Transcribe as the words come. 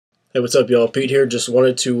Hey, what's up, y'all? Pete here. Just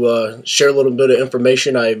wanted to share a little bit of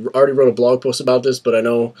information. I already wrote a blog post about this, but I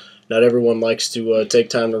know not everyone likes to take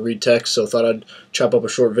time to read text, so thought I'd chop up a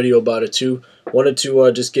short video about it too. Wanted to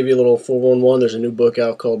just give you a little 411. There's a new book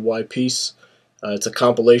out called Why Peace. It's a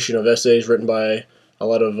compilation of essays written by a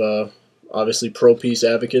lot of obviously pro-peace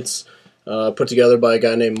advocates, put together by a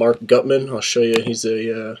guy named Mark Gutman. I'll show you. He's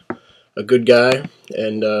a good guy,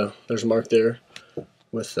 and there's Mark there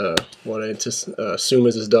with what I assume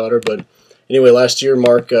is his daughter. But anyway, last year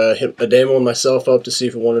Mark hit a demo and myself up to see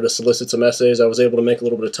if he wanted to solicit some essays. I was able to make a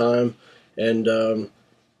little bit of time and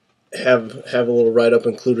have a little write-up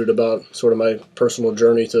included about sort of my personal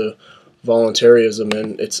journey to voluntarism.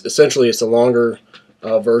 And it's a longer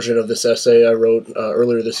version of this essay I wrote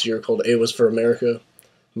earlier this year called A Was for America,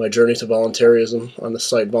 My Journey to Voluntarism, on the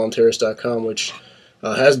site voluntarist.com, which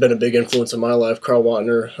has been a big influence in my life. Carl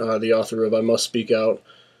Watner, the author of I Must Speak Out.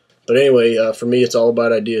 But anyway, for me, it's all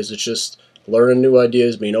about ideas. It's just learning new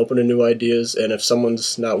ideas, being open to new ideas, and if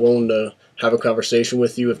someone's not willing to have a conversation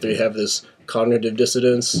with you, if they have this cognitive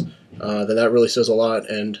dissonance, then that really says a lot.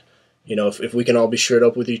 And, you know, if we can all be shared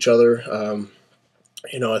up with each other,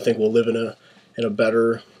 I think we'll live in a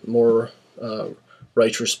better, more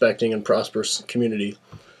rights-respecting and prosperous community.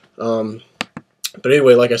 But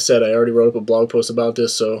anyway, like I said, I already wrote up a blog post about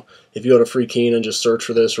this, so if you go to Free Keen and just search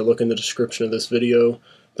for this or look in the description of this video,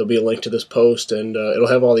 there'll be a link to this post, and it'll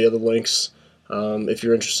have all the other links if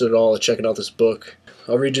you're interested at all in checking out this book.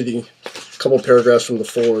 I'll read you the couple paragraphs from the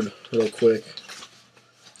foreword real quick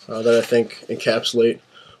that I think encapsulate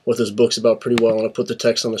what this book's about pretty well, and I'll put the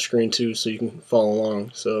text on the screen too so you can follow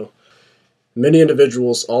along. So, many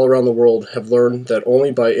individuals all around the world have learned that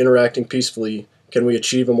only by interacting peacefully can we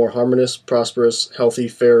achieve a more harmonious, prosperous, healthy,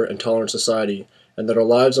 fair, and tolerant society, and that our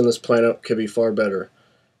lives on this planet can be far better.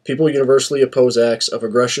 People universally oppose acts of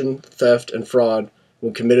aggression, theft, and fraud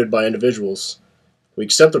when committed by individuals. We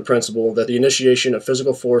accept the principle that the initiation of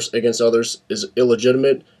physical force against others is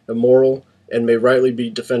illegitimate, immoral, and may rightly be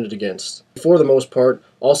defended against. For the most part,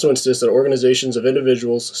 also insist that organizations of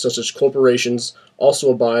individuals, such as corporations,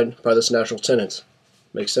 also abide by this natural tenet.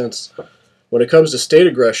 Makes sense. When it comes to state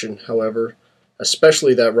aggression, however,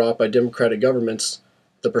 especially that wrought by democratic governments,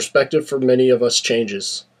 the perspective for many of us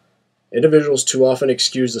changes. Individuals too often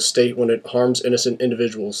excuse the state when it harms innocent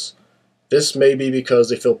individuals. This may be because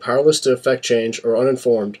they feel powerless to effect change or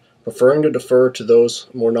uninformed, preferring to defer to those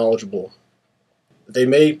more knowledgeable. They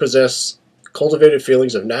may possess cultivated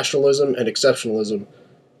feelings of nationalism and exceptionalism,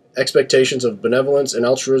 expectations of benevolence and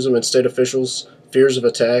altruism in state officials, fears of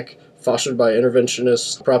attack, fostered by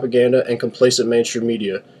interventionist propaganda and complacent mainstream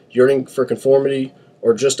media, yearning for conformity,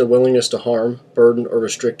 or just a willingness to harm, burden, or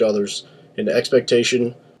restrict others, in the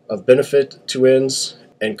expectation of benefit to ends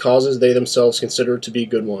and causes they themselves consider to be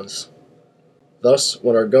good ones. Thus,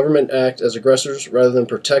 when our government act as aggressors rather than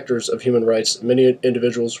protectors of human rights, many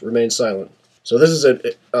individuals remain silent. So this is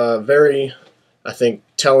a very, I think,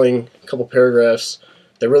 telling couple paragraphs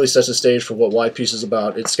that really sets the stage for what Why Peace is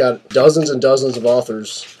about. It's got dozens and dozens of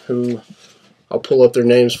authors who, I'll pull up their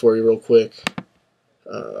names for you real quick.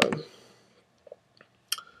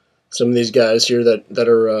 Some of these guys here that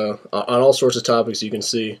are on all sorts of topics you can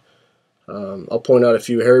see. I'll point out a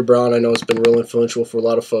few. Harry Brown, I know, has been real influential for a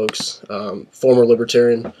lot of folks. Former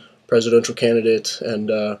libertarian presidential candidate,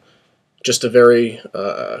 and just a very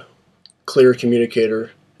clear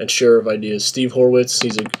communicator and sharer of ideas. Steve Horwitz,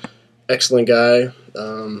 he's an excellent guy.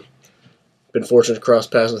 Been fortunate to cross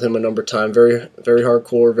paths with him a number of times. Very, very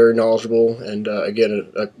hardcore, very knowledgeable, and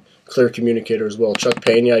again, a clear communicator as well. Chuck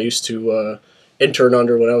Pena, I used to intern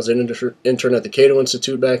under when I was an intern at the Cato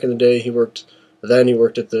Institute back in the day. He worked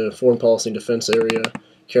at the Foreign Policy and Defense area.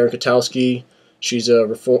 Karen Kotowski, she's a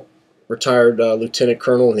retired lieutenant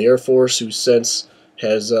colonel in the Air Force who since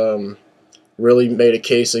has really made a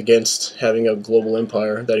case against having a global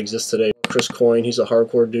empire that exists today. Chris Coyne, he's a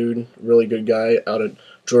hardcore dude, really good guy out at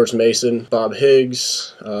George Mason. Bob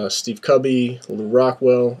Higgs, Steve Cubby, Lou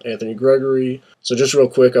Rockwell, Anthony Gregory. So just real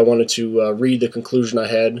quick, I wanted to read the conclusion I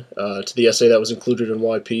had to the essay that was included in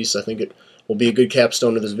Why Peace. I think it will be a good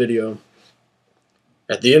capstone to this video.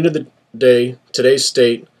 At the end of the day, today's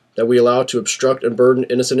state that we allow to obstruct and burden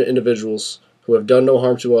innocent individuals who have done no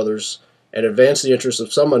harm to others and advance the interests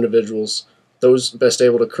of some individuals, those best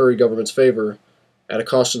able to curry government's favor, at a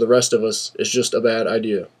cost to the rest of us, is just a bad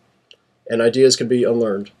idea. And ideas can be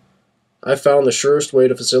unlearned. I found the surest way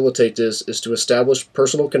to facilitate this is to establish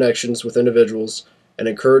personal connections with individuals and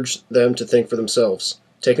encourage them to think for themselves,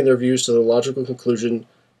 taking their views to their logical conclusion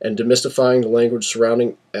and demystifying the language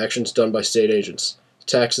surrounding actions done by state agents.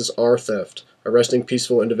 Taxes are theft. Arresting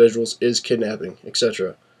peaceful individuals is kidnapping,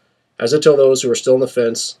 etc. As I tell those who are still on the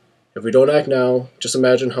fence, If we don't act now, just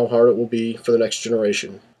imagine how hard it will be for the next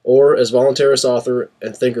generation. Or, as voluntarist author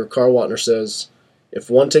and thinker Karl Wagner says, if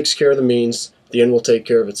one takes care of the means, the end will take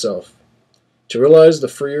care of itself. To realize the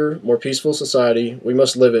freer, more peaceful society, we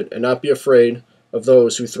must live it and not be afraid of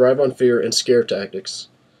those who thrive on fear and scare tactics.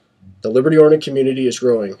 The liberty-oriented community is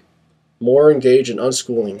growing. More engaged in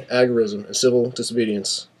unschooling, agorism, and civil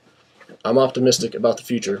disobedience. I'm optimistic about the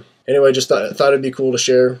future. Anyway, just thought it'd be cool to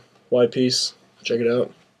share. Why peace? Check it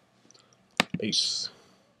out. Peace.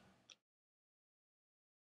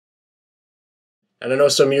 And I know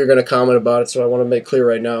some of you are going to comment about it, so I want to make clear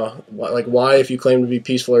right now, why, if you claim to be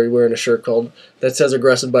peaceful, are you wearing a shirt that says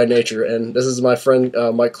 "aggressive by nature"? And this is my friend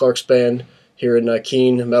Mike Clark's band here in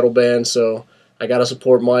Keene, metal band. So I gotta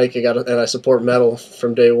support Mike. And I support metal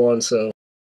from day one. So.